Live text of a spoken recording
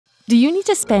Do you need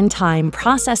to spend time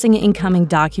processing incoming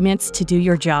documents to do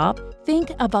your job?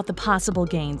 Think about the possible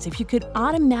gains if you could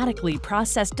automatically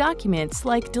process documents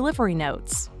like delivery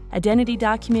notes, identity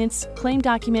documents, claim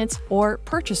documents, or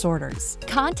purchase orders.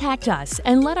 Contact us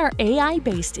and let our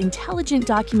AI-based intelligent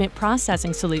document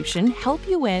processing solution help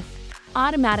you with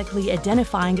automatically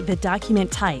identifying the document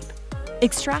type,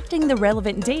 extracting the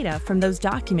relevant data from those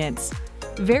documents,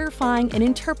 verifying and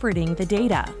interpreting the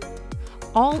data.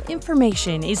 All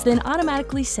information is then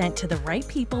automatically sent to the right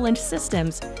people and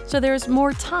systems, so there's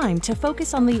more time to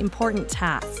focus on the important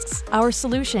tasks. Our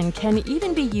solution can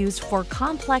even be used for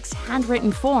complex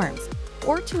handwritten forms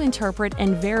or to interpret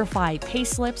and verify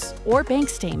payslips or bank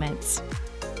statements.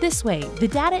 This way, the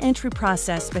data entry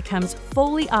process becomes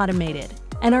fully automated,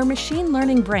 and our machine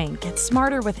learning brain gets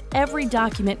smarter with every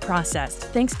document processed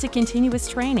thanks to continuous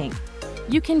training.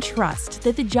 You can trust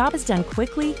that the job is done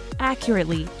quickly,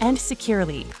 accurately, and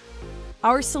securely.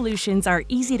 Our solutions are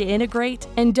easy to integrate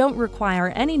and don't require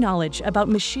any knowledge about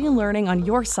machine learning on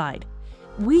your side.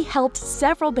 We helped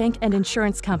several bank and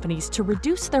insurance companies to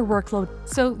reduce their workload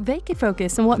so they could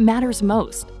focus on what matters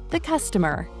most, the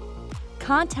customer.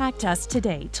 Contact us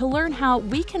today to learn how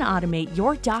we can automate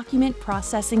your document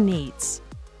processing needs.